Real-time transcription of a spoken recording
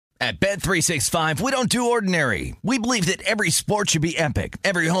At Bet365, we don't do ordinary. We believe that every sport should be epic.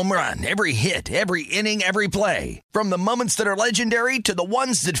 Every home run, every hit, every inning, every play. From the moments that are legendary to the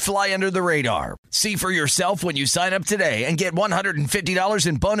ones that fly under the radar. See for yourself when you sign up today and get $150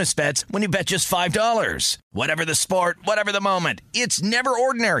 in bonus bets when you bet just $5. Whatever the sport, whatever the moment, it's never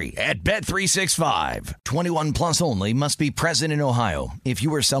ordinary at Bet365. 21 plus only. Must be present in Ohio. If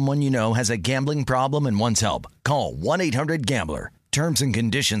you or someone you know has a gambling problem and wants help, call 1-800-GAMBLER. Terms and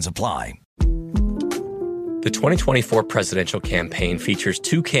conditions apply. The 2024 presidential campaign features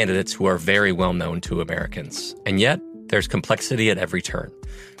two candidates who are very well known to Americans. And yet, there's complexity at every turn.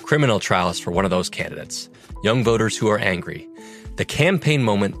 Criminal trials for one of those candidates. Young voters who are angry. The Campaign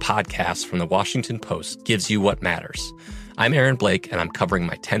Moment podcast from the Washington Post gives you what matters. I'm Aaron Blake, and I'm covering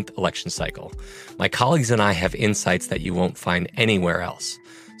my 10th election cycle. My colleagues and I have insights that you won't find anywhere else.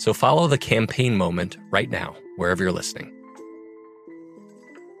 So follow The Campaign Moment right now, wherever you're listening.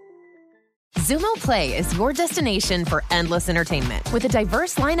 Xumo Play is your destination for endless entertainment. With a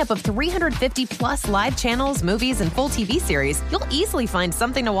diverse lineup of 350 plus live channels, movies, and full TV series, you'll easily find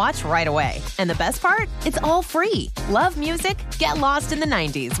something to watch right away. And the best part? It's all free. Love music? Get lost in the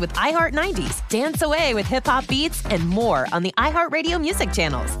 90s with iHeart 90s, dance away with hip-hop beats, and more on the iHeartRadio music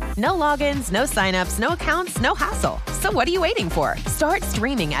channels. No logins, no signups, no accounts, no hassle. So what are you waiting for? Start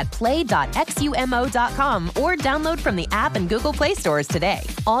streaming at play.xumo.com or download from the app and Google Play stores today.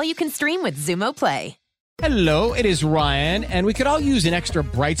 All you can stream with Xumo Play. Hello, it is Ryan, and we could all use an extra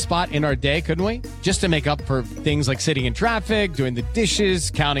bright spot in our day, couldn't we? Just to make up for things like sitting in traffic, doing the dishes,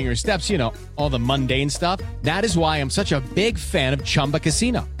 counting your steps, you know, all the mundane stuff. That is why I'm such a big fan of Chumba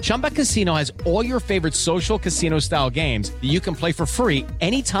Casino. Chumba Casino has all your favorite social casino-style games that you can play for free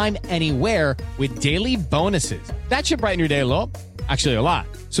anytime, anywhere with daily bonuses. That should brighten your day a little. Actually, a lot.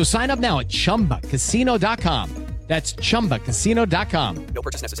 So sign up now at ChumbaCasino.com. That's ChumbaCasino.com. No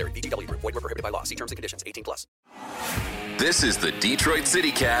purchase necessary. VGW Group. Void where prohibited by law. See terms and conditions. 18 plus. This is the Detroit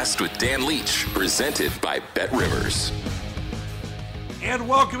City Cast with Dan Leach, presented by BetRivers. And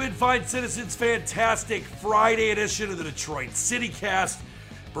welcome in, fine citizens. Fantastic Friday edition of the Detroit City Cast,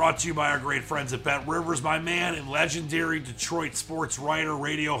 brought to you by our great friends at BetRivers. My man and legendary Detroit sports writer,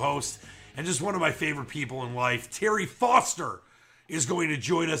 radio host, and just one of my favorite people in life, Terry Foster, is going to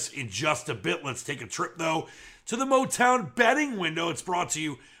join us in just a bit. Let's take a trip, though, to the Motown betting window. It's brought to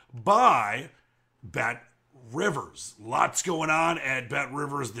you by BetRivers. Lots going on at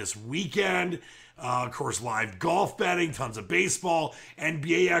BetRivers this weekend. Of course, live golf betting, tons of baseball,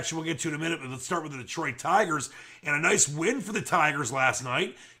 NBA action we'll get to in a minute, but let's start with the Detroit Tigers. And a nice win for the Tigers last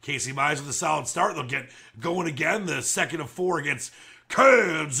night. Casey Mize with a solid start. They'll get going again, the second of four against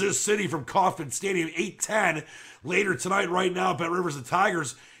Kansas City from Kauffman Stadium, 8-10. Later tonight, right now, BetRivers, the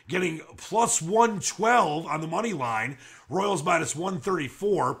Tigers getting plus 112 on the money line. Royals minus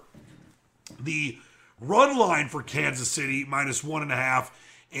 134. The run line for Kansas City minus 1.5.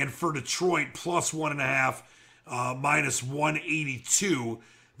 And for Detroit plus 1.5, minus 182.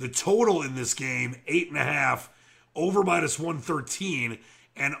 The total in this game, 8.5. Over minus 113.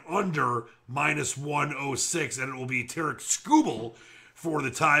 And under minus 106. And it will be Tarek Skubal for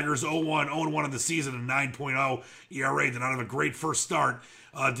the Tigers. 0-1 in the season and 9.0 ERA. Did not have a great first start.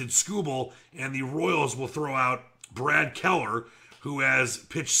 Did Skubal, and the Royals will throw out Brad Keller, who has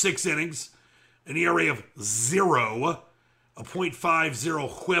pitched 6 innings, an ERA of 0, a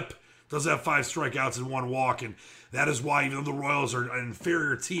 .50 whip, does have 5 strikeouts and 1 walk, and that is why, even though the Royals are an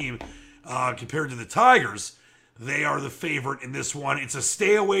inferior team compared to the Tigers, they are the favorite in this one. It's a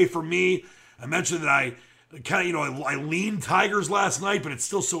stay away for me. I mentioned that I leaned Tigers last night, but it's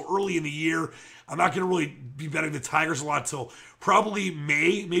still so early in the year. I'm not going to really be betting the Tigers a lot till probably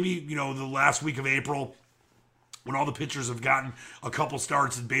May, maybe, the last week of April, when all the pitchers have gotten a couple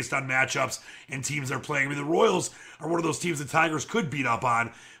starts and based on matchups and teams they're playing. I mean, the Royals are one of those teams the Tigers could beat up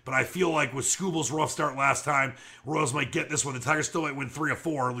on, but I feel like with Skubal's rough start last time, Royals might get this one. The Tigers still might win 3 or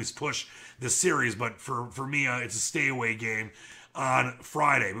 4, or at least push this series, but for me, it's a stay-away game on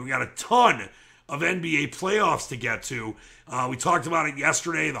Friday. But we got a ton of NBA playoffs to get to. We talked about it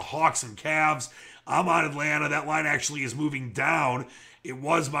yesterday, the Hawks and Cavs. I'm on Atlanta. That line actually is moving down. It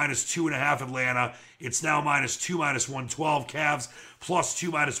was minus 2.5 Atlanta. It's now minus 2, minus 112. Cavs plus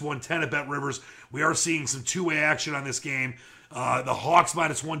 2, minus 110 at BetRivers. We are seeing some two-way action on this game. The Hawks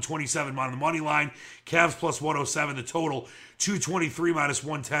minus 127 on the money line. Cavs plus 107. The total 223 minus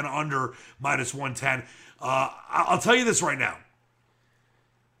 110 under minus 110. I'll tell you this right now.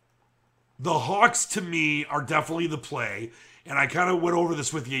 The Hawks, to me, are definitely the play, and I kind of went over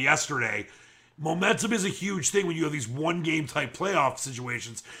this with you yesterday. Momentum is a huge thing when you have these one-game type playoff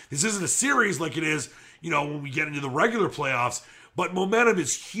situations. This isn't a series like it is, when we get into the regular playoffs, But momentum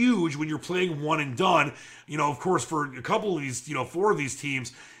is huge when you're playing one and done. Of course, for a couple of these, 4 of these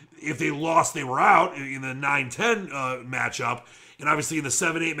teams, if they lost, they were out in the 9-10 matchup. And obviously in the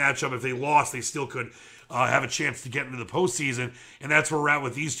 7-8 matchup, if they lost, they still could have a chance to get into the postseason. And that's where we're at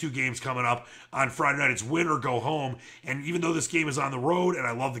with these 2 games coming up on Friday night. It's win or go home. And even though this game is on the road, and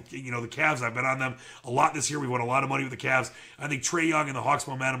I love the Cavs, I've been on them a lot this year. We won a lot of money with the Cavs. I think Trae Young and the Hawks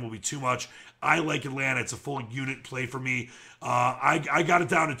momentum will be too much. I like Atlanta. It's a full unit play for me. I got it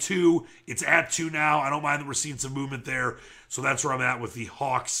down to 2. It's at 2 now. I don't mind that we're seeing some movement there. So that's where I'm at with the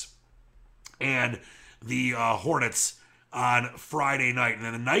Hawks and the Hornets on Friday night. And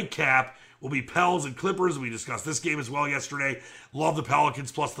then the nightcap will be Pels and Clippers. We discussed this game as well yesterday. Love the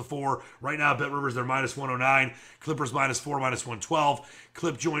Pelicans plus the 4. Right now, Bet Rivers, they're minus 109. Clippers minus 4, minus 112.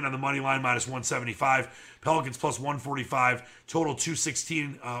 Clip joint on the money line, minus 175. Pelicans plus 145. Total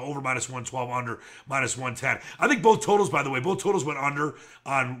 216, over minus 112, under minus 110. I think both totals, by the way, both totals went under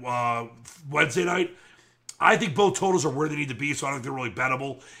on Wednesday night. I think both totals are where they need to be, so I don't think they're really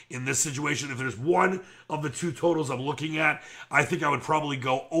bettable in this situation. If there's one of the 2 totals I'm looking at, I think I would probably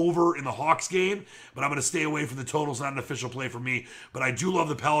go over in the Hawks game, but I'm going to stay away from the totals. Not an official play for me, but I do love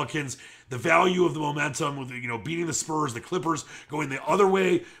the Pelicans. The value of the momentum with beating the Spurs, the Clippers going the other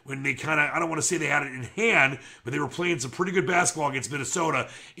way when they kind of, I don't want to say they had it in hand, but they were playing some pretty good basketball against Minnesota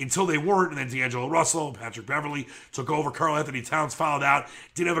until they weren't, and then D'Angelo Russell, Patrick Beverley took over. Karl Anthony Towns fouled out,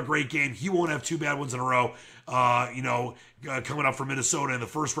 didn't have a great game. He won't have 2 bad ones in a row. Coming up for Minnesota in the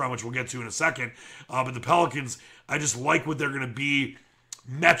first round, which we'll get to in a second. But the Pelicans, I just like what they're going to be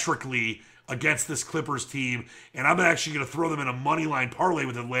metrically against this Clippers team. And I'm actually going to throw them in a money line parlay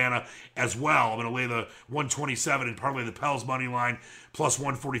with Atlanta as well. I'm going to lay the 127 and parlay the Pels money line plus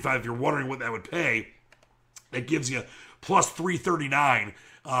 145. If you're wondering what that would pay, that gives you plus 339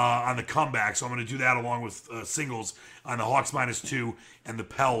 on the comeback. So I'm going to do that along with singles on the Hawks minus 2 and the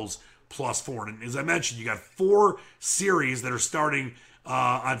Pels plus 4. And as I mentioned, you got 4 series that are starting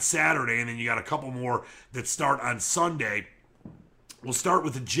on Saturday, and then you got a couple more that start on Sunday. We'll start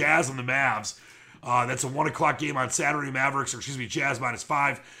with the Jazz and the Mavs. That's a 1 o'clock game on Saturday. Jazz minus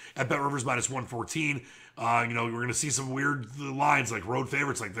 5 at Bet Rivers minus 114. We're going to see some weird lines like road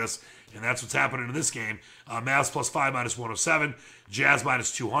favorites like this, and that's what's happening in this game. Mavs plus 5 minus 107, Jazz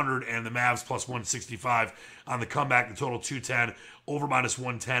minus 200, and the Mavs plus 165 on the comeback. The total 210, over minus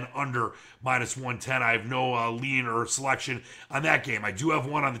 110, under minus 110. I have no lean or selection on that game. I do have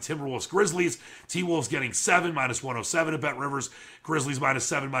one on the Timberwolves Grizzlies. T-Wolves getting 7 minus 107 at Bet Rivers. Grizzlies minus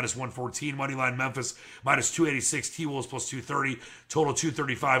 7 minus 114. Moneyline Memphis minus 286. T-Wolves plus 230. Total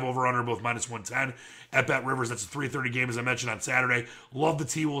 235, over under both minus 110 at Bet Rivers. That's a 3:30 game, as I mentioned, on Saturday. Love the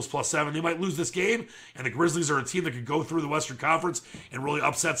T-Wolves plus 7. They might lose this game, and the Grizzlies are a team that could go through the Western Conference and really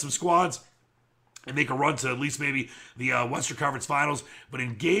upset some squads and make a run to at least maybe the Western Conference Finals. But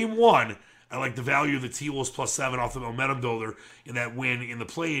in game 1, I like the value of the T-Wolves plus 7 off the momentum builder in that win in the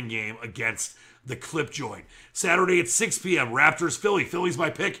play-in game against the Clip Joint. Saturday at 6 p.m., Raptors-Philly. Philly's my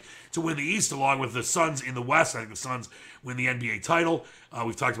pick to win the East, along with the Suns in the West. I think the Suns win the NBA title.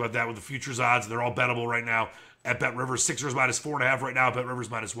 We've talked about that with the futures odds. They're all bettable right now at Bet Rivers. Sixers minus 4.5 right now at Bet Rivers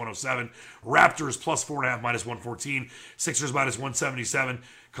minus 107. Raptors plus 4.5 minus 114. Sixers minus 177.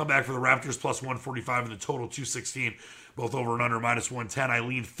 Come back for the Raptors plus 145 and the total 216. Both over and under minus 110. I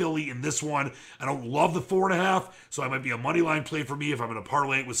lean Philly in this one. I don't love the 4.5, so it might be a money line play for me if I'm going to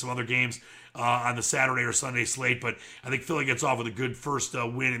parlay it with some other games on the Saturday or Sunday slate. But I think Philly gets off with a good first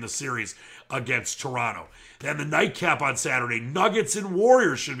win in the series against Toronto. Then the nightcap on Saturday, Nuggets and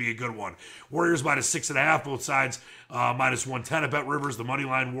Warriors should be a good one. Warriors minus 6.5, both sides minus 110 at Bet Rivers. The money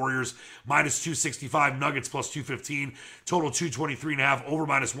line Warriors minus 265, Nuggets plus 215, total 223.5, over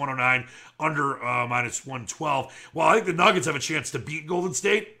minus 109, under minus 112. Well, I think the Nuggets have a chance to beat Golden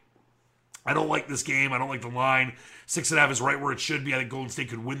State. I don't like this game. I don't like the line. 6.5 is right where it should be. I think Golden State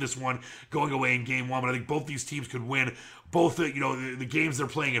could win this one going away in game 1, but I think both these teams could win both the games they're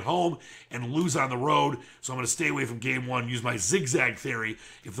playing at home and lose on the road. So I'm going to stay away from game 1, use my zigzag theory.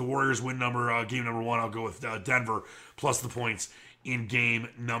 If the Warriors win game number 1, I'll go with Denver plus the points in game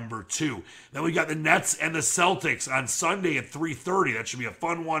number 2. Then we got the Nets and the Celtics on Sunday at 3:30. That should be a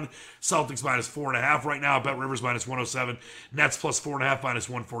fun one. Celtics minus 4.5 right now. Bet Rivers minus 107. Nets plus 4.5 minus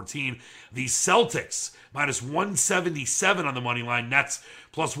 114. The Celtics minus 177 on the money line. Nets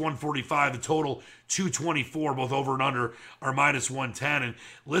plus 145. The total 224. Both over and under are minus 110. And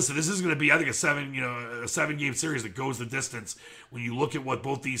listen, this is going to be, I think, a 7-game series that goes the distance when you look at what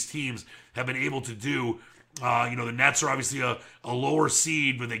both these teams have been able to do The Nets are obviously a lower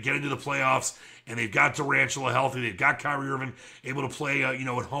seed, but they get into the playoffs, and they've got Durantula healthy. They've got Kyrie Irving able to play,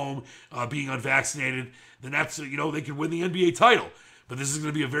 at home, being unvaccinated. The Nets, they could win the NBA title. But this is going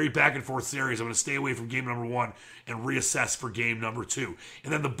to be a very back-and-forth series. I'm going to stay away from game number 1 and reassess for game number 2.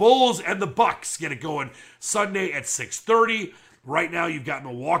 And then the Bulls and the Bucks get it going Sunday at 6:30. Right now, you've got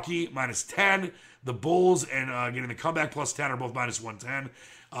Milwaukee -10. The Bulls and getting the comeback +10 are both -110.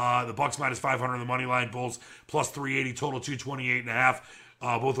 The Bucks -500 on the money line. Bulls +380, total 228.5.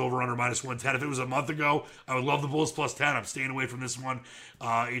 Both over under -110. If it was a month ago, I would love the Bulls +10. I'm staying away from this one.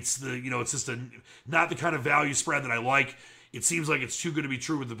 It's just not the kind of value spread that I like. It seems like it's too good to be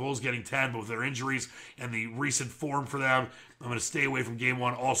true with the Bulls getting 10, but with their injuries and the recent form for them, I'm going to stay away from game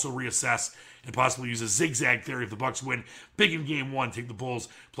 1, also reassess, and possibly use a zigzag theory. If the Bucks win big in game 1, take the Bulls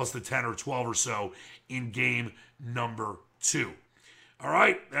plus the 10 or 12 or so in game number 2. All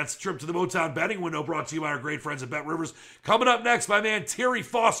right, that's a trip to the Motown betting window brought to you by our great friends at Bet Rivers. Coming up next, my man Terry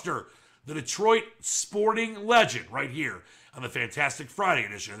Foster, the Detroit sporting legend, right here on the Fantastic Friday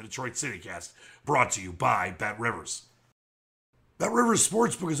edition of the Detroit CityCast, brought to you by Bet Rivers. Bet Rivers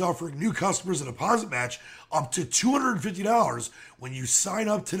Sportsbook is offering new customers a deposit match up to $250 when you sign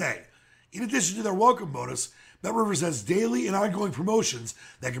up today. In addition to their welcome bonus, Bet Rivers has daily and ongoing promotions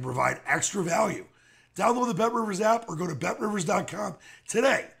that can provide extra value. Download the Bet Rivers app or go to betrivers.com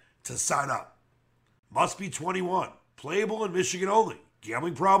today to sign up. Must be 21. Playable in Michigan only.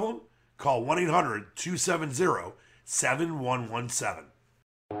 Gambling problem? Call 1-800-270-7117.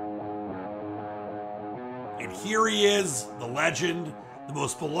 And here he is, the legend, the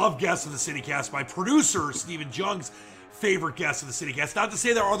most beloved guest of the CityCast, my producer, Stephen Jung's favorite guest of the CityCast. Not to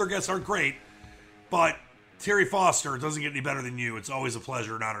say that our other guests aren't great, but Terry Foster, it doesn't get any better than you. It's always a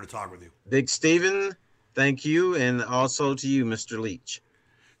pleasure and honor to talk with you. Big Stephen, thank you, and also to you, Mr. Leach.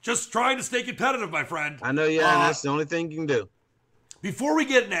 Just trying to stay competitive, my friend. I know, yeah, and that's the only thing you can do. Before we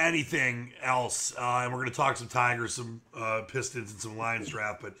get into anything else, and we're going to talk some Tigers, some Pistons, and some Lions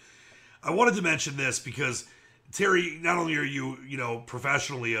draft, but I wanted to mention this because, Terry, not only are you,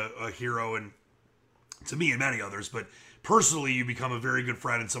 professionally a hero and to me and many others, but personally you become a very good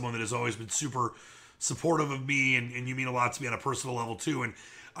friend and someone that has always been super supportive of me, and you mean a lot to me on a personal level too. And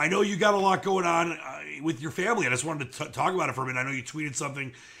I know you got a lot going on with your family. I just wanted to talk about it for a minute. I know you tweeted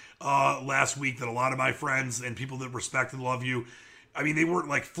something last week that a lot of my friends and people that respect and love you, I mean, they weren't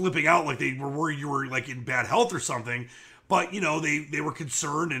like flipping out like they were worried you were like in bad health or something, but they were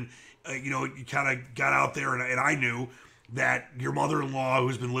concerned, and you kind of got out there, and I knew that your mother-in-law,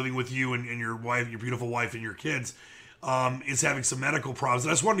 who's been living with you and your wife, your beautiful wife, and your kids, is having some medical problems.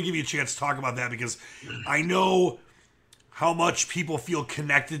 And I just wanted to give you a chance to talk about that because I know how much people feel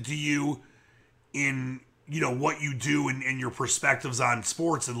connected to you in, what you do and your perspectives on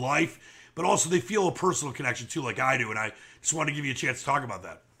sports and life, but also they feel a personal connection too, like I do. And I just wanted to give you a chance to talk about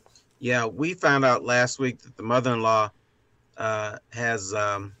that. Yeah, we found out last week that the mother-in-law has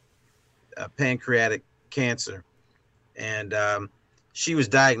pancreatic cancer. And she was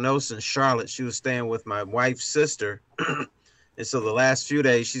diagnosed in Charlotte. She was staying with my wife's sister. And so the last few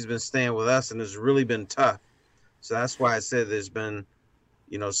days she's been staying with us, and it's really been tough. So that's why I said there's been,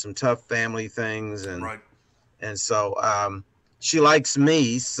 some tough family things. And right. And so she likes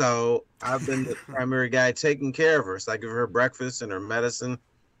me. So I've been the primary guy taking care of her. So I give her breakfast and her medicine.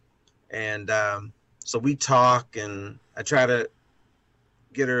 And so we talk, and I try to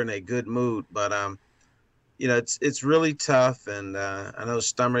get her in a good mood. But, it's really tough, and I know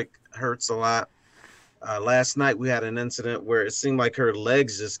stomach hurts a lot. Last night we had an incident where it seemed like her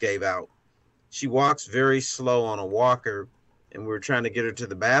legs just gave out. She walks very slow on a walker, and we were trying to get her to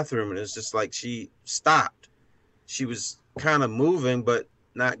the bathroom, and it's just like she stopped. She was kind of moving, but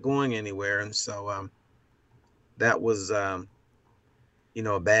not going anywhere, and so that was, a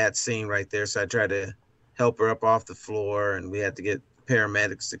bad scene right there. So I tried to help her up off the floor, and we had to get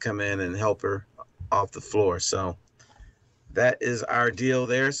paramedics to come in and help her off the floor. So that is our deal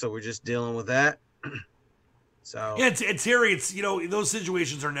there. So we're just dealing with that. So yeah, it's Terry. It's those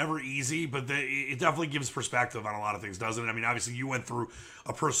situations are never easy, but it definitely gives perspective on a lot of things, doesn't it? I mean, obviously you went through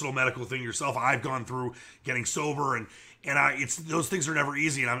a personal medical thing yourself. I've gone through getting sober, and it's those things are never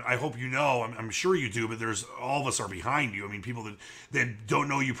easy. And I hope I'm sure you do, but there's all of us are behind you. I mean, people that don't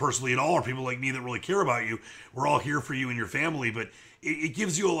know you personally at all, or people like me that really care about you. We're all here for you and your family, but it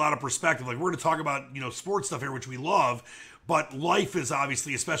gives you a lot of perspective. Like, we're going to talk about, sports stuff here, which we love, but life is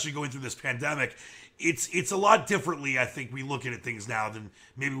obviously, especially going through this pandemic, it's a lot differently. I think we look at things now than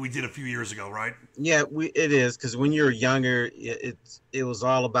maybe we did a few years ago, right? Yeah, it is. Because when you're younger, it was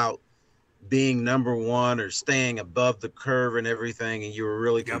all about being number one or staying above the curve and everything. And you were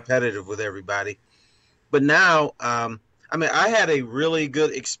really competitive with everybody. But now, I had a really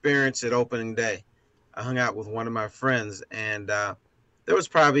good experience at opening day. I hung out with one of my friends, and there was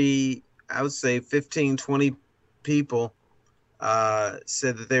probably, I would say, 15, 20 people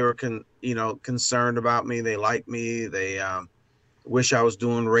said that they were concerned about me. They liked me. They wish I was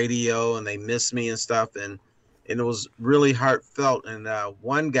doing radio, and they miss me and stuff. And it was really heartfelt. And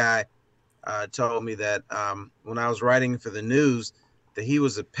one guy told me that when I was writing for the news, that he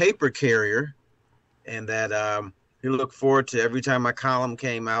was a paper carrier, and that he looked forward to every time my column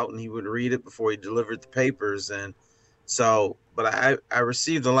came out, and he would read it before he delivered the papers. And so, but I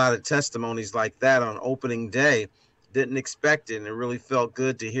received a lot of testimonies like that on opening day. Didn't expect it, and it really felt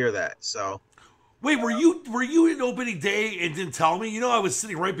good to hear that. So, wait, were you in opening day and didn't tell me? I was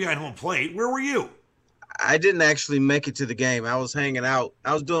sitting right behind home plate. Where were you? I didn't actually make it to the game. I was hanging out.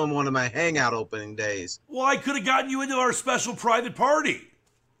 I was doing one of my hangout opening days. Well, I could have gotten you into our special private party.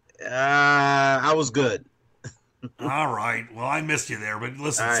 I was good. All right. Well, I missed you there, but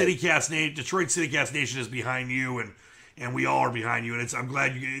listen, right. Detroit CityCast Nation is behind you, and we all are behind you. And I'm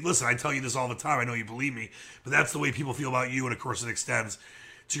glad you listen. I tell you this all the time. I know you believe me, but that's the way people feel about you, and of course, it extends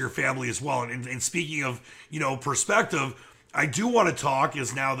to your family as well. And speaking of perspective, I do want to talk.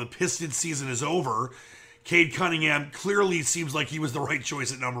 As now the Pistons season is over, Cade Cunningham clearly seems like he was the right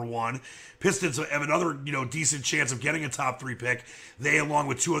choice at number one. Pistons have another, decent chance of getting a top 3 pick. They, along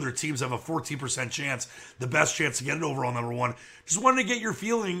with 2 other teams, have a 14% chance, the best chance to get an overall number 1. Just wanted to get your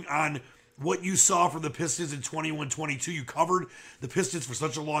feeling on what you saw from the Pistons in 21-22. You covered the Pistons for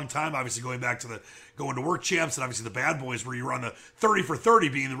such a long time, obviously going back to the going to work champs and obviously the Bad Boys, where you were on the 30 for 30,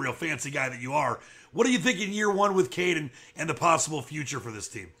 being the real fancy guy that you are. What do you think in year one with Cade and the possible future for this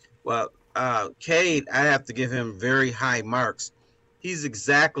team? Well, Cade, I have to give him very high marks. He's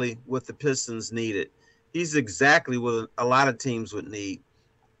exactly what the Pistons needed. He's exactly what a lot of teams would need.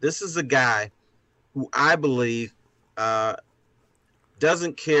 This is a guy who I believe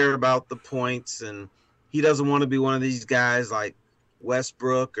doesn't care about the points, and he doesn't want to be one of these guys like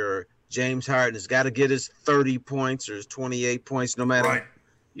Westbrook or James Harden has got to get his 30 points or his 28 points no matter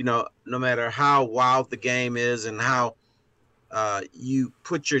no matter how wild the game is and how you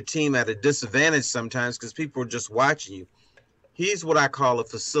put your team at a disadvantage sometimes because people are just watching you. He's what I call a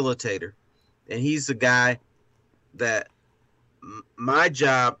facilitator, and he's the guy that my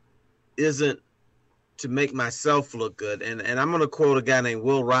job isn't to make myself look good. And I'm going to quote a guy named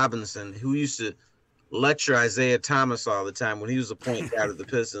Will Robinson, who used to lecture Isaiah Thomas all the time when he was a point guard of the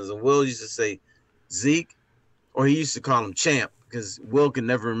Pistons. And Will used to say, Zeke, or he used to call him Champ, because Will could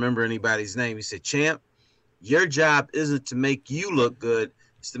never remember anybody's name. He said, Champ, your job isn't to make you look good.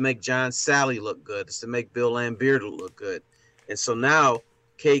 It's to make John Sally look good. It's to make Bill Lamberto look good. And so now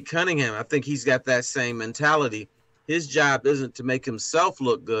Cade Cunningham, I think he's got that same mentality. His job isn't to make himself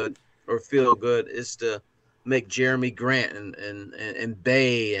look good or feel good. It's to make Jeremy Grant and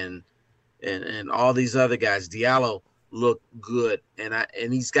Bay and all these other guys, Diallo, look good. And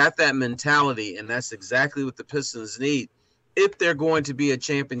he's got that mentality, and that's exactly what the Pistons need if they're going to be a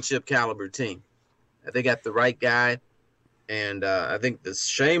championship caliber team. They got the right guy, and I think the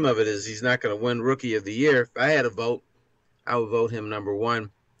shame of it is he's not going to win Rookie of the Year. If I had a vote, I would vote him number one.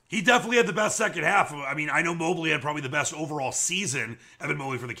 He definitely had the best second half. I mean, I know Mobley had probably the best overall season, Evan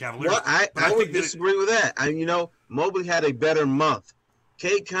Mobley for the Cavaliers. Well, I would disagree with that. Mobley had a better month.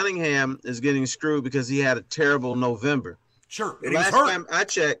 Cade Cunningham is getting screwed because he had a terrible November. Sure. The last time I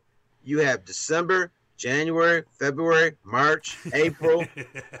checked, you have December, January, February, March, April.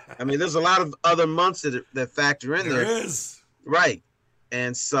 I mean, there's a lot of other months that factor in there. There is. Right.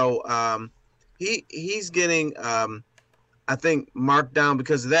 And so he's getting, I think, marked down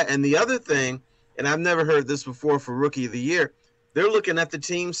because of that. And the other thing, and I've never heard this before for Rookie of the Year, they're looking at the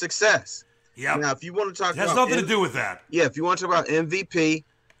team's success. Yeah. Now, if you want to talk about... It has nothing to do with that. Yeah, if you want to talk about MVP,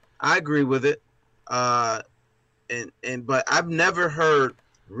 I agree with it. But I've never heard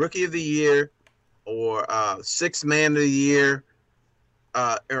Rookie of the Year or Sixth Man of the Year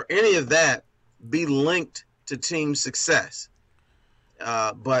or any of that be linked to team success.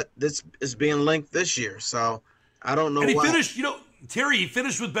 But this is being linked this year, so I don't know. And he finished, Terry, he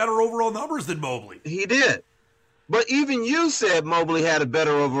finished with better overall numbers than Mobley. He did. But even you said Mobley had a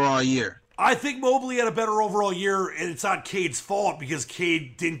better overall year. I think Mobley had a better overall year, and it's not Cade's fault because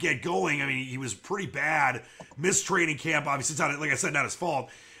Cade didn't get going. I mean, he was pretty bad. Missed training camp. Obviously, it's not, like I said, not his fault.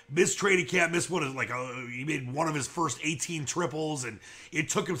 Missed training camp, he made one of his first 18 triples, and it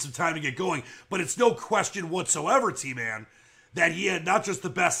took him some time to get going. But it's no question whatsoever, T-Man, that he had not just the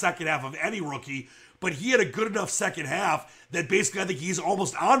best second half of any rookie, but he had a good enough second half that basically I think he's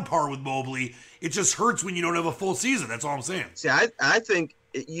almost on par with Mobley. It just hurts when you don't have a full season. That's all I'm saying. See, I think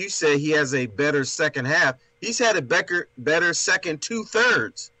you say he has a better second half. He's had a better second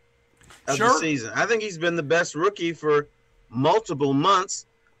 2/3 of the season. I think he's been the best rookie for multiple months.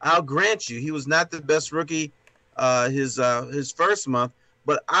 I'll grant you, he was not the best rookie his first month,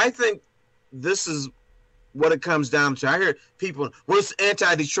 but I think this is what it comes down to. I hear people, well, it's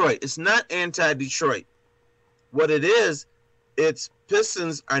anti-Detroit. It's not anti-Detroit. What it is, it's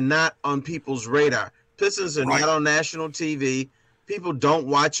Pistons are not on people's radar. Pistons are not on national TV. People don't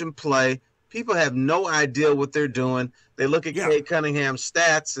watch them play. People have no idea what they're doing. They look at Cade Cunningham's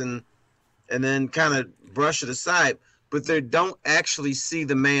stats and then kind of brush it aside, but they don't actually see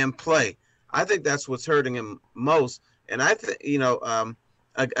the man play. I think that's what's hurting him most. And I think,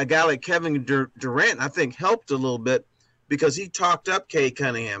 a guy like Kevin Durant, I think, helped a little bit because he talked up Cade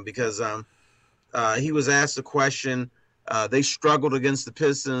Cunningham because he was asked a question. They struggled against the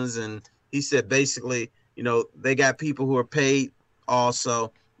Pistons, and he said basically, they got people who are paid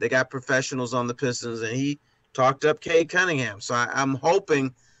also. They got professionals on the Pistons, and he talked up Cade Cunningham. So I'm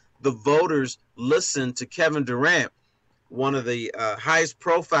hoping the voters listen to Kevin Durant, one of the highest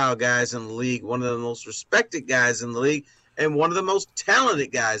profile guys in the league, one of the most respected guys in the league, and one of the most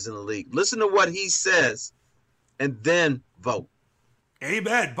talented guys in the league. Listen to what he says and then vote.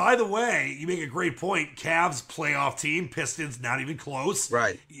 Amen. By the way, you make a great point. Cavs playoff team, Pistons not even close.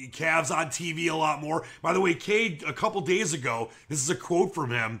 Right. Cavs on TV a lot more. By the way, Cade, a couple days ago, this is a quote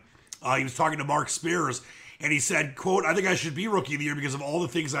from him. He was talking to Mark Spears, and he said, quote, "I think I should be Rookie of the Year because of all the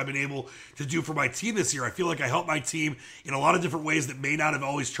things I've been able to do for my team this year. I feel like I helped my team in a lot of different ways that may not have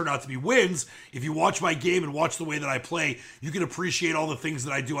always turned out to be wins. If you watch my game and watch the way that I play, you can appreciate all the things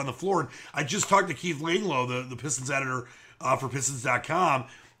that I do on the floor." And I just talked to Keith Langlow, the Pistons editor for Pistons.com,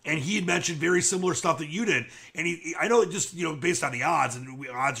 and he had mentioned very similar stuff that you did. And I know it just, based on the odds, and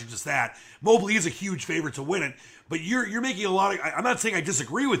odds are just that, Mobley is a huge favorite to win it, but you're making a lot of, I'm not saying I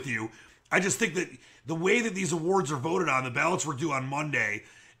disagree with you, I just think that the way that these awards are voted on, the ballots were due on Monday,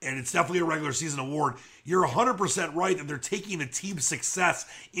 and it's definitely a regular season award. You're 100% right that they're taking the team's success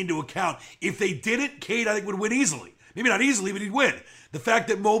into account. If they didn't, Cade, I think, would win easily. Maybe not easily, but he'd win. The fact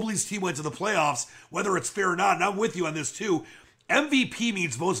that Mobley's team went to the playoffs, whether it's fair or not, and I'm with you on this too, MVP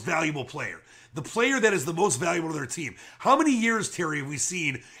means most valuable player. The player that is the most valuable to their team. How many years, Terry, have we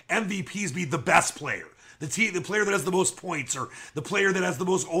seen MVPs be the best player? The player that has the most points, or the player that has the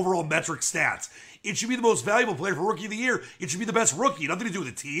most overall metric stats. It should be the most valuable player for Rookie of the Year. It should be the best rookie. Nothing to do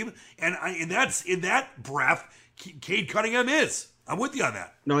with the team. And that's in that breath, Cade Cunningham is. I'm with you on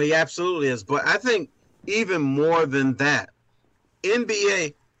that. No, he absolutely is. But I think even more than that,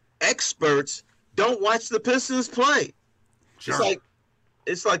 NBA experts don't watch the Pistons play. Sure.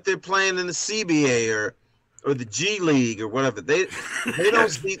 It's like they're playing in the CBA or the G League or whatever. They don't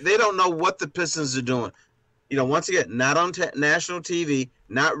see, they don't know what the Pistons are doing. Once again, not on national TV,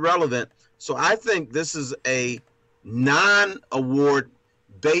 not relevant. So I think this is a non-award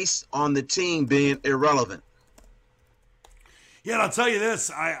based on the team being irrelevant. Yeah, and I'll tell you this.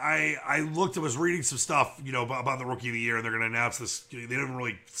 I was reading some stuff, about the Rookie of the Year, and they're going to announce this. They didn't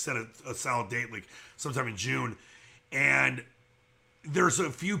really set a solid date, like sometime in June. And there's a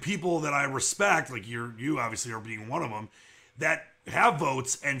few people that I respect, like you obviously are being one of them, that have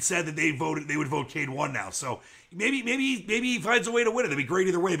votes and said that they would vote Cade 1 now. So maybe he finds a way to win it. That'd be great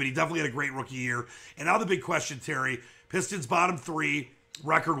either way, but he definitely had a great rookie year. And now the big question, Terry, Pistons bottom 3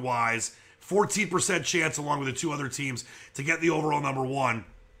 record-wise, 14% chance along with the two other teams to get the overall number 1.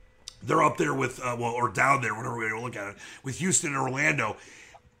 They're up there with, or down there, whatever way you look at it, with Houston and Orlando.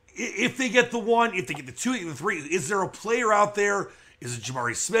 If they get the 1, if they get the 2, the 3, is there a player out there? Is it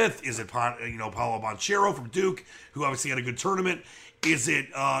Jabari Smith? Is it Paolo Banchero from Duke, who obviously had a good tournament? Is it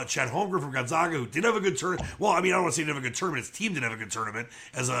Chet Holmgren from Gonzaga, who did have a good tournament? Well, I don't want to say he didn't have a good tournament. His team didn't have a good tournament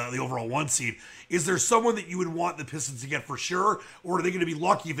as the overall 1 seed. Is there someone that you would want the Pistons to get for sure? Or are they going to be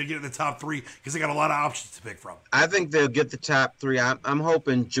lucky if they get in the top 3 because they got a lot of options to pick from? I think they'll get the top 3. I'm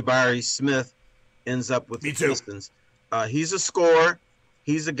hoping Jabari Smith ends up with the Pistons. He's a scorer.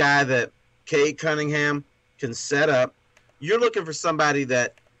 He's a guy that Cade Cunningham can set up. You're looking for somebody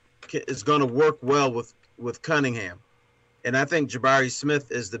that is going to work well with Cunningham. And I think Jabari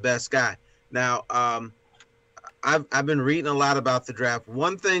Smith is the best guy. Now, I've been reading a lot about the draft.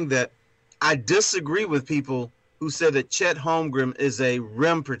 One thing that I disagree with people who said that Chet Holmgren is a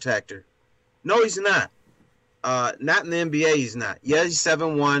rim protector. No, he's not. Not in the NBA, he's not. Yeah, he's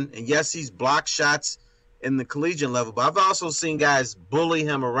 7'1", and yes, he's blocked shots in the collegiate level. But I've also seen guys bully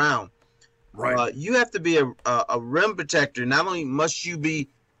him around. Right. You have to be a rim protector. Not only must you be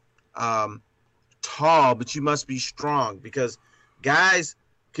tall, but you must be strong because guys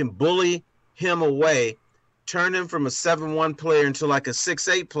can bully him away turn him from a 7-1 player into like a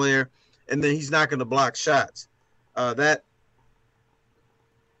 6-8 player, and then he's not going to block shots. That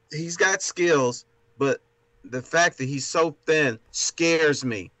he's got skills, but the fact that he's so thin scares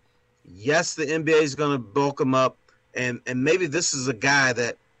me. Yes, the NBA is going to bulk him up, and maybe this is a guy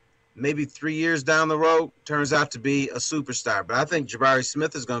that maybe 3 years down the road turns out to be a superstar. But I think Jabari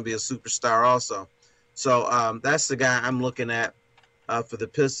Smith is going to be a superstar also. So that's the guy I'm looking at for the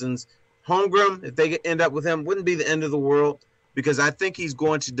Pistons. Holmgren, if they end up with him, wouldn't be the end of the world because I think he's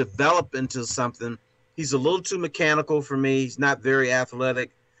going to develop into something. He's a little too mechanical for me. He's not very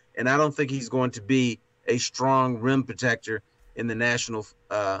athletic, and I don't think he's going to be a strong rim protector in the National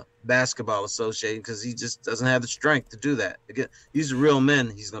Basketball Association because he just doesn't have the strength to do that. Again, these are real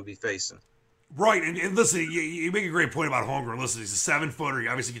men he's going to be facing. Right, and listen, you make a great point about Holmgren. Listen, he's a 7-footer. He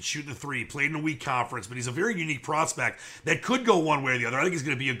obviously can shoot the three. He played in a weak conference, but he's a very unique prospect that could go one way or the other. I think he's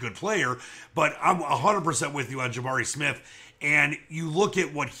going to be a good player, but I'm 100% with you on Jabari Smith. And you look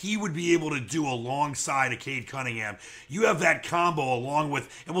at what he would be able to do alongside a Cade Cunningham. You have that combo along with,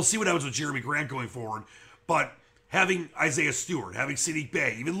 and we'll see what happens with Jeremy Grant going forward, but having Isaiah Stewart, having Saddiq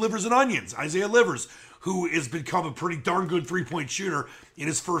Bey, even Livers and Onions, Isaiah Livers, who has become a pretty darn good three-point shooter in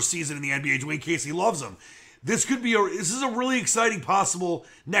his first season in the NBA. Dwayne Casey loves him. This is a really exciting possible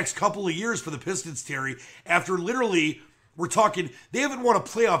next couple of years for the Pistons, Terry, after literally, we're talking, they haven't won a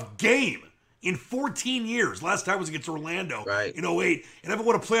playoff game in 14 years. Last time was against Orlando in 08, and haven't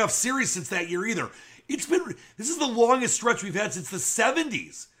won a playoff series since that year either. This is the longest stretch we've had since the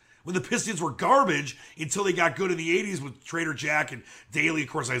 70s. When the Pistons were garbage until they got good in the 80s with Trader Jack and Daly, of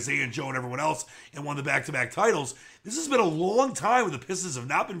course, Isaiah and Joe and everyone else, and won the back-to-back titles. This has been a long time when the Pistons have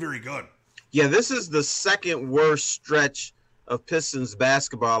not been very good. Yeah, this is the second worst stretch of Pistons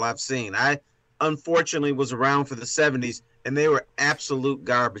basketball I've seen. I, unfortunately, was around for the 70s, and they were absolute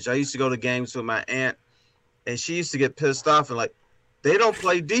garbage. I used to go to games with my aunt, and she used to get pissed off and like, they don't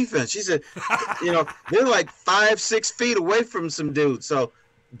play defense. She said, they're like 5-6 feet away from some dudes. So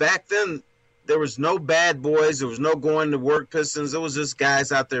back then, there was no bad boys. There was no going to work Pistons. It was just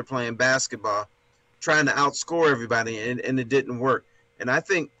guys out there playing basketball, trying to outscore everybody, and it didn't work. And I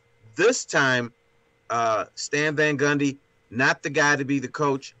think this time, Stan Van Gundy, not the guy to be the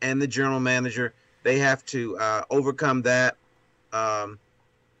coach and the general manager. They have to overcome that.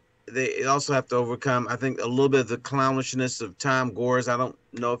 They also have to overcome, I think, a little bit of the clownishness of Tom Gores. I don't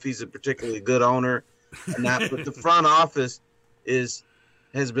know if he's a particularly good owner or not, but the front office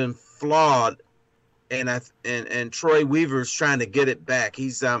has been flawed, and Troy Weaver's trying to get it back. He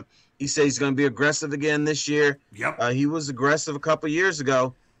says he's going to be aggressive again this year. Yep. He was aggressive a couple of years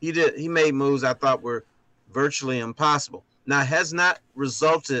ago. He made moves I thought were virtually impossible. Now, has not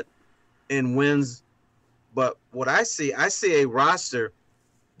resulted in wins, but what I see a roster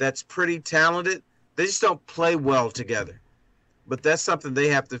that's pretty talented. They just don't play well together. But that's something they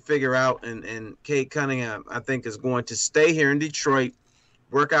have to figure out, and Cade Cunningham, I think, is going to stay here in Detroit,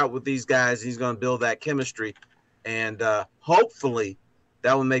 work out with these guys. He's going to build that chemistry, and hopefully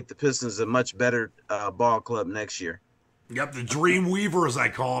that will make the Pistons a much better ball club next year. Yep, the Dream Weaver, as I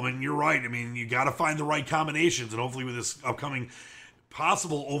call him, and you're right. I mean, you got to find the right combinations, and hopefully with this upcoming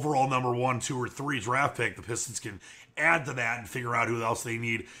possible overall number 1, 2, or 3 draft pick, the Pistons can add to that and figure out who else they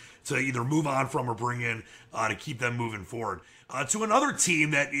need to either move on from or bring in to keep them moving forward. To another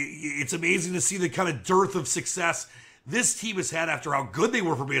team that it's amazing to see the kind of dearth of success this team has had after how good they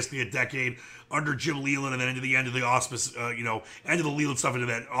were for basically a decade under Jim Leland, and then into the end of the Auspice, end of the Leland stuff into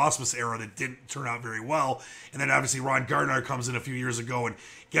that Auspice era that didn't turn out very well. And then obviously Ron Gardner comes in a few years ago and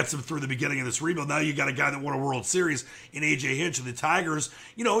gets them through the beginning of this rebuild. Now you got a guy that won a World Series in A.J. Hinch, and the Tigers,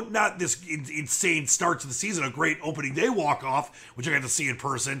 not this insane start to the season, a great opening day walk-off, which I got to see in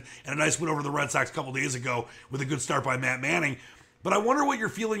person, and a nice win over the Red Sox a couple days ago with a good start by Matt Manning. But I wonder what your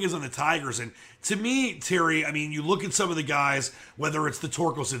feeling is on the Tigers. And to me, Terry, I mean, you look at some of the guys, whether it's the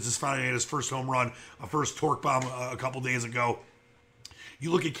Torkelsons, his finally had his first home run, a first torque bomb a couple days ago.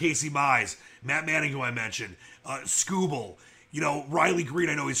 You look at Casey Mize, Matt Manning, who I mentioned, Skubal, Riley Green,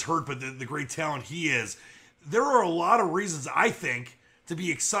 I know he's hurt, but the great talent he is. There are a lot of reasons, I think, to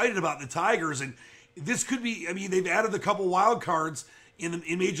be excited about the Tigers. And this could be, I mean, they've added a couple wild cards in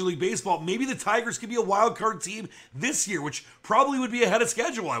Major League Baseball. Maybe the Tigers could be a wild card team this year, which probably would be ahead of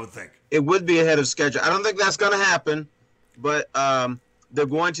schedule, I would think. It would be ahead of schedule. I don't think that's going to happen, but they're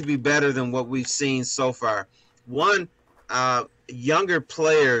going to be better than what we've seen so far. One, younger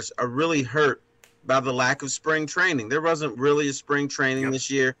players are really hurt by the lack of spring training. There wasn't really a spring training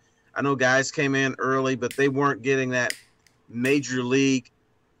this year. I know guys came in early, but they weren't getting that major league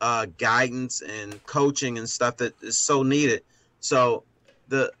guidance and coaching and stuff that is so needed. So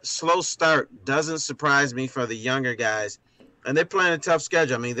the slow start doesn't surprise me for the younger guys. And they're playing a tough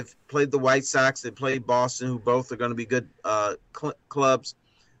schedule. I mean, they've played the White Sox. They played Boston, who both are going to be good clubs.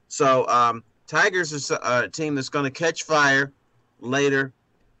 So Tigers is a team that's going to catch fire later.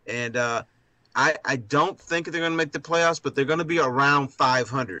 And I don't think they're going to make the playoffs, but they're going to be around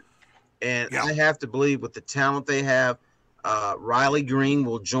 500. And I have to believe with the talent they have, Riley Green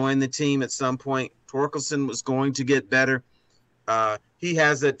will join the team at some point. Torkelson was going to get better. He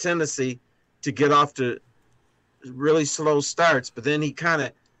has a tendency to get off to really slow starts, but then he kind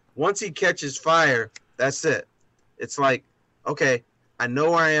of, once he catches fire, that's it. It's like, okay, I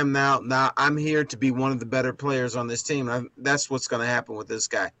know where I am now. Now I'm here to be one of the better players on this team. That's what's going to happen with this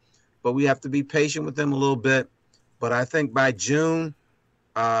guy. But we have to be patient with him a little bit. But I think by June,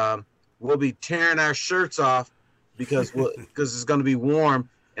 we'll be tearing our shirts off because it's going to be warm,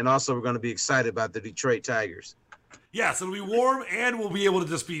 and also we're going to be excited about the Detroit Tigers. Yes, it'll be warm, and we'll be able to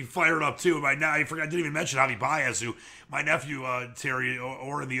just be fired up, too. By now, I didn't even mention Javi Baez, who my nephew, Terry,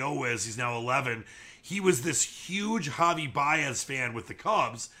 or in the O-Wiz, he's now 11. He was this huge Javi Baez fan with the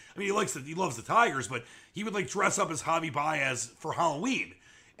Cubs. I mean, he loves the Tigers, but he would, dress up as Javi Baez for Halloween.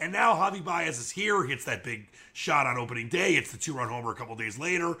 And now Javi Baez is here, hits that big shot on opening day. It's the 2-run homer a couple days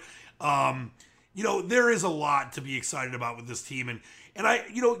later. There is a lot to be excited about with this team. And I,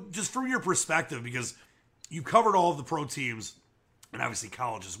 just from your perspective, because you've covered all of the pro teams, and obviously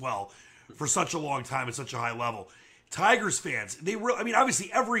college as well, for such a long time at such a high level. Tigers fans,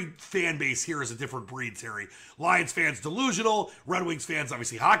 obviously every fan base here is a different breed, Terry. Lions fans, delusional. Red Wings fans,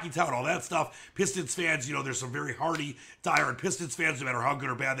 obviously hockey town, all that stuff. Pistons fans, there's some very hardy, diehard Pistons fans, no matter how good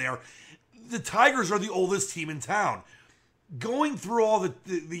or bad they are. The Tigers are the oldest team in town. Going through all the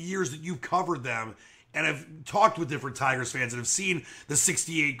years that you've covered them, and I've talked with different Tigers fans and have seen the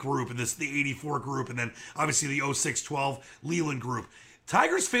 68 group and the 84 group and then obviously the 06-12 Leland group.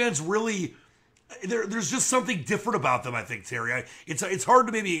 Tigers fans really, there's just something different about them, I think, Terry. It's hard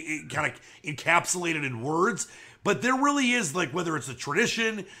to maybe kind of encapsulate it in words, but there really is, whether it's a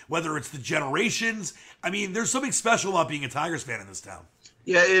tradition, whether it's the generations. I mean, there's something special about being a Tigers fan in this town.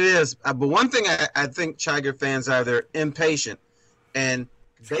 Yeah, it is. But one thing I think Tiger fans are, they're impatient. And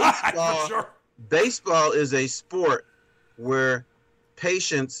baseball, sure. Baseball is a sport where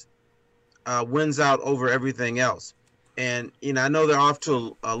patience wins out over everything else. And, I know they're off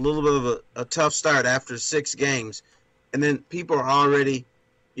to a little bit of a tough start after 6 games. And then people are already,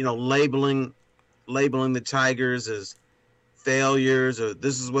 labeling the Tigers as failures or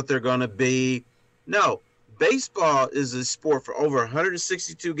this is what they're going to be. No, baseball is a sport for over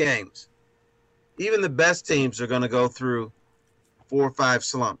 162 games. Even the best teams are going to go through 4 or 5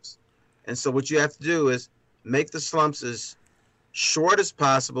 slumps. And so what you have to do is make the slumps as short as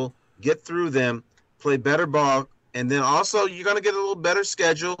possible, get through them, play better ball, and then also you're going to get a little better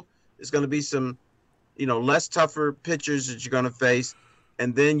schedule. There's going to be some, less tougher pitchers that you're going to face,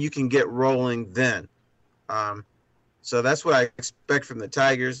 and then you can get rolling then. So that's what I expect from the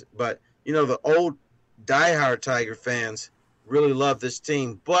Tigers. But, the old diehard Tiger fans really love this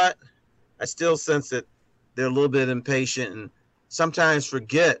team, but I still sense that they're a little bit impatient and sometimes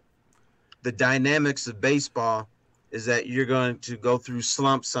forget the dynamics of baseball is that you're going to go through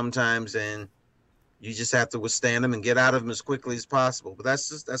slumps sometimes and you just have to withstand them and get out of them as quickly as possible. But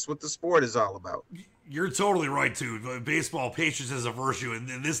that's what the sport is all about. You're totally right, too. Baseball, patience is a virtue. And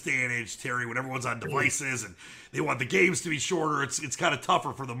in this day and age, Terry, when everyone's on devices and they want the games to be shorter, it's kind of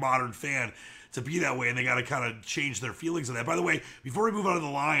tougher for the modern fan to be that way, and they got to kind of change their feelings on that. By the way, before we move on to the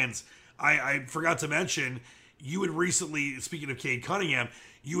Lions, I forgot to mention, you had recently, speaking of Cade Cunningham,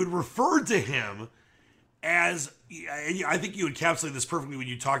 you had referred to him as, I think you encapsulated this perfectly when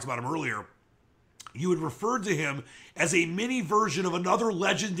you talked about him earlier, you had referred to him as a mini version of another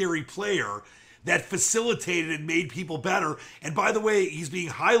legendary player that facilitated and made people better. And by the way, he's being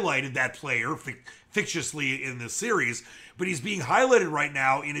highlighted, that player, fictiously in this series, but he's being highlighted right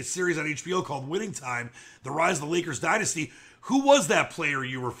now in a series on HBO called Winning Time, The Rise of the Lakers Dynasty. Who was that player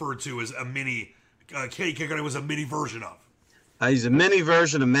you referred to as a mini, Cade Cunningham was a mini version of? He's a mini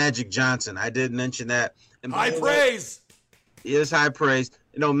version of Magic Johnson. I did mention that. And high praise. He is high praise.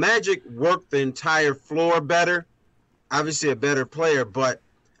 Magic worked the entire floor better. Obviously a better player, but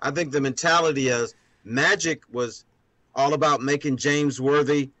I think the mentality is Magic was all about making James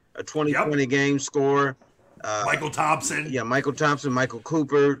Worthy a 20-20 game scorer. Michael Thompson. Yeah, Michael Thompson, Michael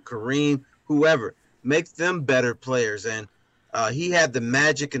Cooper, Kareem, whoever. Make them better players. And he had the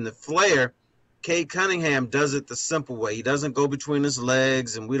magic and the flair. Cade Cunningham does it the simple way. He doesn't go between his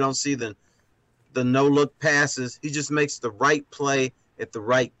legs, and we don't see the no-look passes. He just makes the right play at the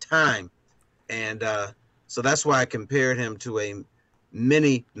right time. And so that's why I compared him to a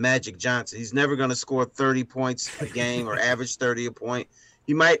mini Magic Johnson. He's never going to score 30 points a game or average 30 a point.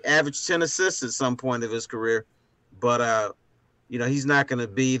 He might average 10 assists at some point of his career, but he's not going to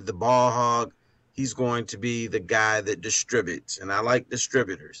be the ball hog. He's going to be the guy that distributes, and I like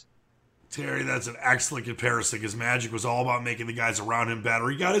distributors. Terry, that's an excellent comparison because Magic was all about making the guys around him better.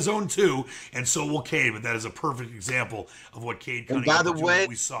 He got his own too, and so will Cade, but that is a perfect example of what Cade Cunningham And by the way,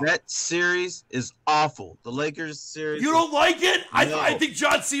 we saw. that series is awful. The Lakers series. You don't like it? No. I think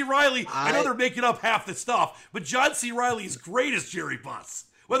John C. Reilly, I know they're making up half the stuff, but John C. Reilly is great as Jerry Buss,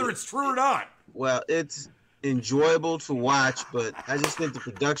 whether it's true or not. Well, it's enjoyable to watch, but I just think the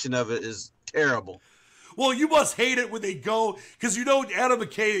production of it is terrible. Well, you must hate it when they go, because Adam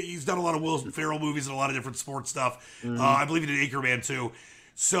McKay, he's done a lot of Will Ferrell movies and a lot of different sports stuff. Mm-hmm. I believe he did Anchorman too.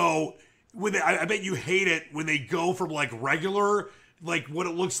 So I bet you hate it when they go from like regular, like what it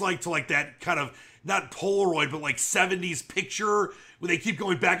looks like to like that kind of, not Polaroid, but like 70s picture where they keep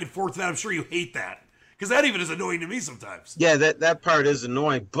going back and forth to that. I'm sure you hate that because that even is annoying to me sometimes. Yeah, that part is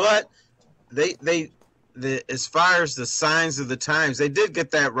annoying, but they as far as the signs of the times, they did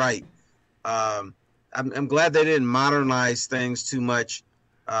get that right. I'm glad they didn't modernize things too much.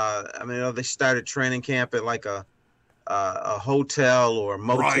 They started training camp at like a hotel or a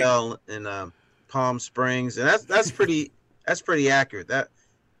motel in Palm Springs, and that's pretty accurate. That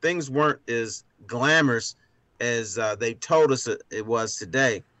things weren't as glamorous as they told us it was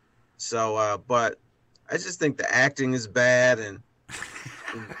today. So, but I just think the acting is bad, and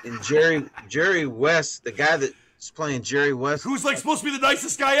Jerry West, the guy that's playing Jerry West, who's like supposed to be the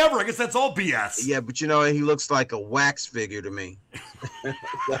nicest guy ever. I guess that's all BS. Yeah, but he looks like a wax figure to me.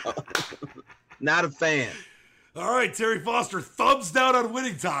 So, not a fan. All right, Terry Foster, thumbs down on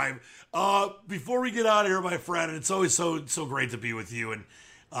Winning Time. Before we get out of here, my friend, and it's always so great to be with you, and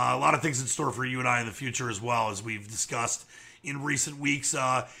a lot of things in store for you and I in the future as well, as we've discussed in recent weeks.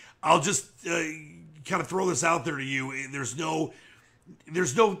 I'll just kind of throw this out there to you. There's no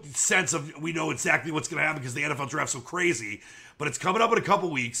sense of we know exactly what's going to happen because the NFL draft's so crazy, but it's coming up in a couple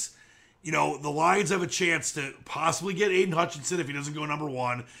weeks. The Lions have a chance to possibly get Aiden Hutchinson if he doesn't go number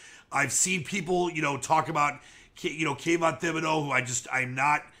one. I've seen people, talk about, Kayvon Thibodeau,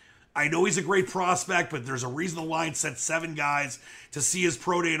 who I know he's a great prospect, but there's a reason the Lions sent 7 guys to see his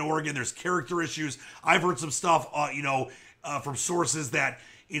pro day in Oregon. There's character issues. I've heard some stuff, from sources that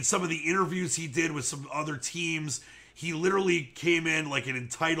in some of the interviews he did with some other teams, he literally came in like an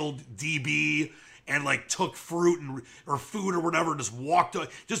entitled DB and like took fruit or food or whatever and just walked,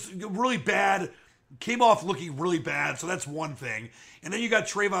 just really bad, came off looking really bad. So that's one thing. And then you got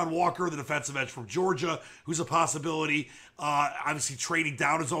Trayvon Walker, the defensive edge from Georgia, who's a possibility. Obviously, trading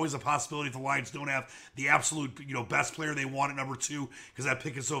down is always a possibility if the Lions don't have the absolute, best player they want at number 2 because that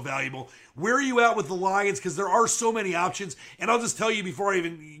pick is so valuable. Where are you at with the Lions? Because there are so many options. And I'll just tell you before I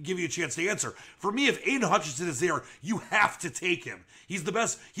even give you a chance to answer. For me, if Aiden Hutchinson is there, you have to take him. He's the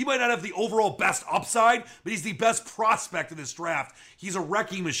best. He might not have the overall best upside, but he's the best prospect in this draft. He's a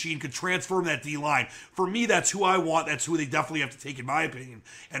wrecking machine, could transform that D-line. For me, that's who I want. That's who they definitely have to take, in my opinion,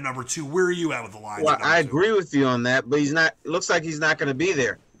 at number 2. Where are you at with the Lions? Well, I agree with you on that, but he's not. It looks like he's not going to be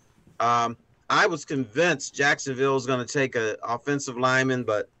there. I was convinced Jacksonville was going to take an offensive lineman,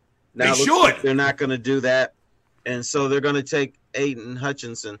 but now like they're not going to do that, and so they're going to take Aiden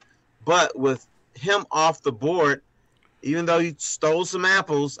Hutchinson. But with him off the board, even though he stole some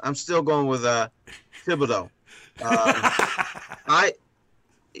apples, I'm still going with Thibodeau.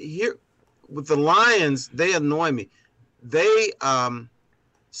 With the Lions, they annoy me. They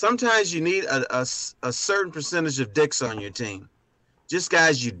sometimes you need a certain percentage of dicks on your team, just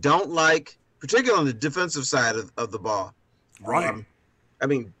guys you don't like, particularly on the defensive side of the ball. Right.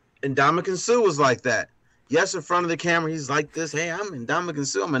 Ndamukong Suh was like that. Yes, in front of the camera, he's like this. Hey, I'm Ndamukong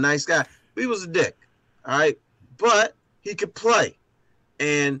Suh. I'm a nice guy. But he was a dick. All right. But he could play.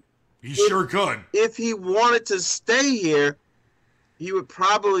 And he sure could. If he wanted to stay here, he would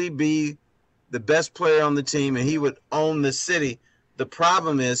probably be the best player on the team and he would own the city. The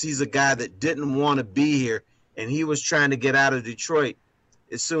problem is he's a guy that didn't want to be here, and he was trying to get out of Detroit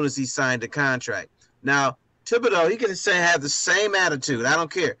as soon as he signed a contract. Now, Thibodeau, he can have the same attitude. I don't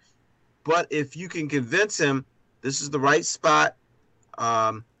care. But if you can convince him this is the right spot,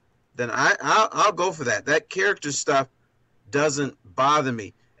 then I'll go for that. That character stuff doesn't bother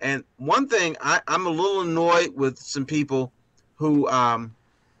me. And one thing, I'm a little annoyed with some people who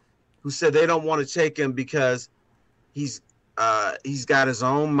said they don't want to take him because he's got his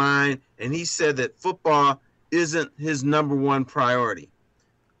own mind, and he said that football isn't his number one priority.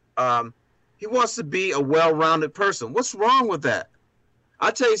 He wants to be a well-rounded person. What's wrong with that?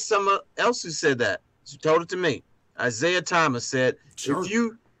 I'll tell you someone else who said that. Who told it to me. Isaiah Thomas said, Sure.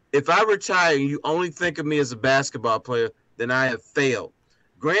 if I retire and you only think of me as a basketball player, then I have failed.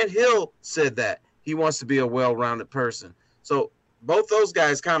 Grant Hill said that. He wants to be a well-rounded person. So both those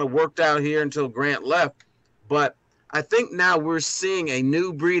guys kind of worked out here until Grant left. But I think now we're seeing a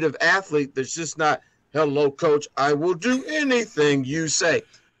new breed of athlete that's just not, hello, coach, I will do anything you say.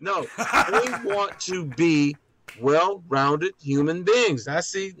 No, they want to be well-rounded human beings. I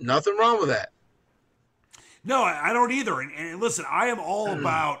see nothing wrong with that. No, I don't either. And listen, I am all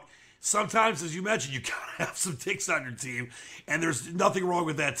about, sometimes, as you mentioned, you gotta have some dicks on your team, and there's nothing wrong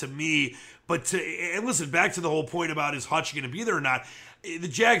with that to me. But and listen, back to the whole point about is Hutch going to be there or not. The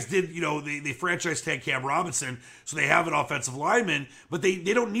Jags did, they franchise tag Cam Robinson, so they have an offensive lineman, but they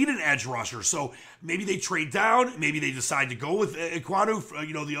don't need an edge rusher. So maybe they trade down, maybe they decide to go with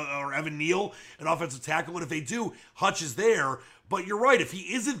Ekwonu, or Evan Neal, an offensive tackle. And if they do, Hutch is there. But you're right, if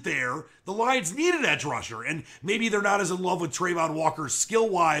he isn't there, the Lions need an edge rusher. And maybe they're not as in love with Trayvon Walker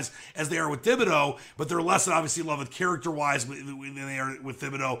skill-wise as they are with Thibodeau, but they're less obviously in love with character-wise than they are with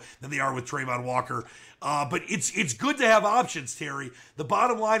Thibodeau than they are with Trayvon Walker. But it's good to have options, Terry. The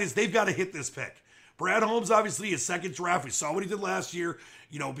bottom line is they've got to hit this pick. Brad Holmes, obviously, his second draft. We saw what he did last year.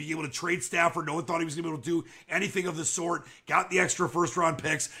 Being able to trade Stafford. No one thought he was going to be able to do anything of the sort. Got the extra first-round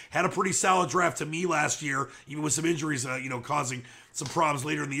picks. Had a pretty solid draft to me last year, even with some injuries, causing some problems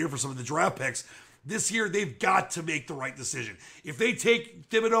later in the year for some of the draft picks. This year, they've got to make the right decision. If they take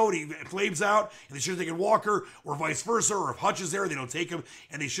Thibodeau and he flames out, and they should have taken Walker, or vice versa, or if Hutch is there, they don't take him,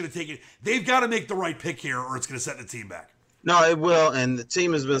 and they should have taken. They've got to make the right pick here, or it's going to set the team back. No, it will, and the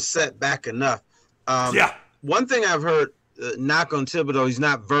team has been set back enough. One thing I've heard, knock on Thibodeau, he's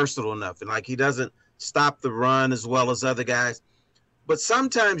not versatile enough, and he doesn't stop the run as well as other guys. But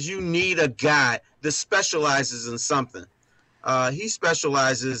sometimes you need a guy that specializes in something. He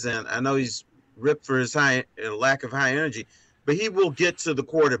specializes, and I know he's ripped for his lack of high energy, but he will get to the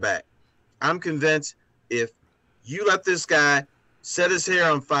quarterback. I'm convinced if you let this guy set his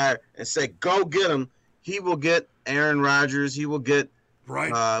hair on fire and say, go get him, he will get Aaron Rodgers, he will get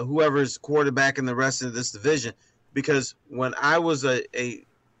whoever's quarterback in the rest of this division. Because when I was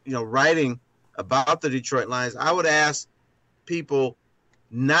writing about the Detroit Lions, I would ask people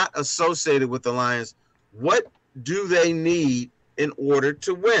not associated with the Lions, what do they need in order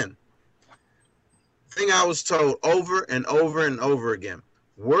to win? Thing I was told over and over and over again,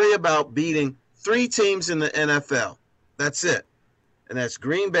 worry about beating 3 teams in the NFL. That's it. And that's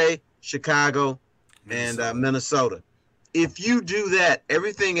Green Bay, Chicago, and Minnesota. If you do that,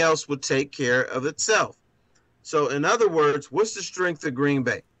 everything else will take care of itself. So, in other words, what's the strength of Green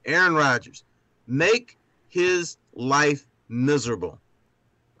Bay? Aaron Rodgers. Make his life miserable.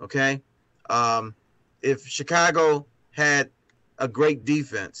 Okay? If Chicago had a great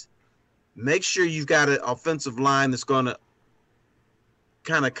defense, make sure you've got an offensive line that's going to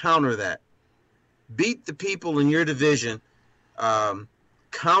kind of counter that. Beat the people in your division,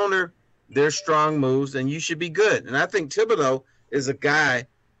 counter their strong moves, and you should be good. And I think Thibodeau is a guy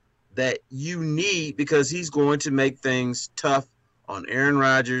that you need because he's going to make things tough on Aaron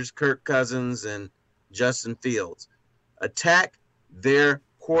Rodgers, Kirk Cousins, and Justin Fields. Attack their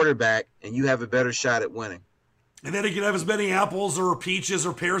quarterback, and you have a better shot at winning. And then he can have as many apples or peaches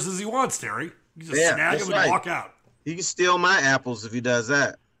or pears as he wants, Terry. You just snag them and walk out. He can steal my apples if he does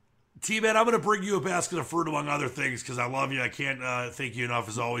that. T-Man, I'm going to bring you a basket of fruit among other things because I love you. I can't thank you enough,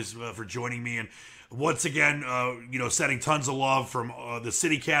 as always, for joining me. And once again, sending tons of love from the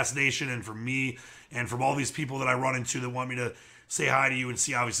CityCast Nation and from me and from all these people that I run into that want me to say hi to you and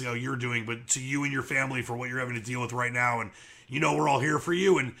see, obviously, how you're doing. But to you and your family for what you're having to deal with right now. And, we're all here for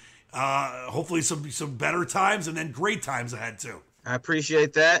you. And hopefully some better times and then great times ahead, too. I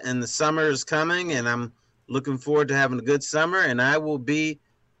appreciate that. And the summer is coming, and I'm looking forward to having a good summer. And I will be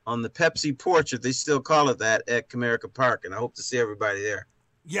on the Pepsi porch, if they still call it that, at Comerica Park. And I hope to see everybody there.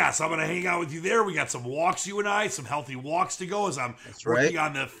 Yes, I'm going to hang out with you there. We got some walks, you and I, some healthy walks to go as I'm working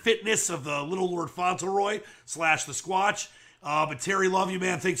on the fitness of the Little Lord Fauntleroy / the Squatch. But Terry, love you,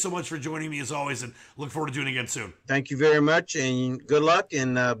 man. Thanks so much for joining me as always, and look forward to doing it again soon. Thank you very much, and good luck,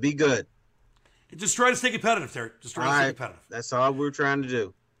 and be good. And just try to stay competitive, Terry. Just try to stay competitive. That's all we're trying to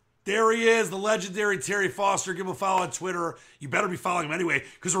do. There he is, the legendary Terry Foster. Give him a follow on Twitter. You better be following him anyway,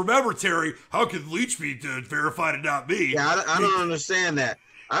 because remember, Terry, how could Leach be verified and not me? Yeah, I don't understand that.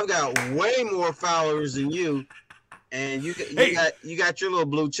 I've got way more followers than you, and you got your little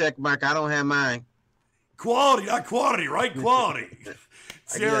blue check mark. I don't have mine. Quality, not quantity, right? Quality.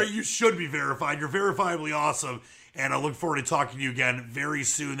 Terry, you should be verified. You're verifiably awesome. And I look forward to talking to you again very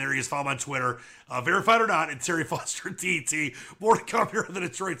soon. There he is. Follow him on Twitter. Verified or not, it's Terry Foster DT. More to come here on the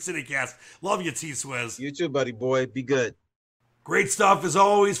Detroit City Cast. Love you, T-Swizz. You too, buddy boy. Be good. Great stuff, as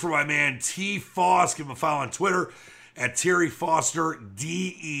always, for my man T. Foss. Give him a follow on Twitter at Terry Foster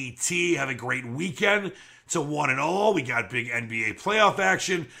DET. Have a great weekend to one and all. We got big NBA playoff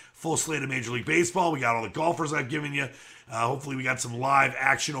action, full slate of Major League Baseball. We got all the golfers I've given you. Hopefully we got some live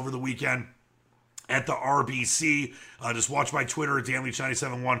action over the weekend at the RBC. Just watch my Twitter at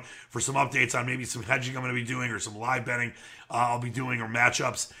DanLeach971 for some updates on maybe some hedging I'm going to be doing or some live betting I'll be doing or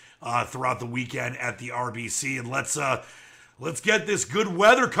matchups throughout the weekend at the RBC. And let's get this good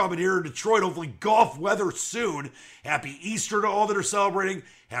weather coming here in Detroit. Hopefully golf weather soon. Happy Easter to all that are celebrating.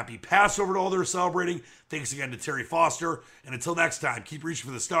 Happy Passover to all that are celebrating. Thanks again to Terry Foster. And until next time, keep reaching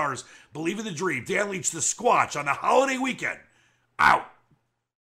for the stars. Believe in the dream. Dan Leach, the Squatch on the holiday weekend. Out.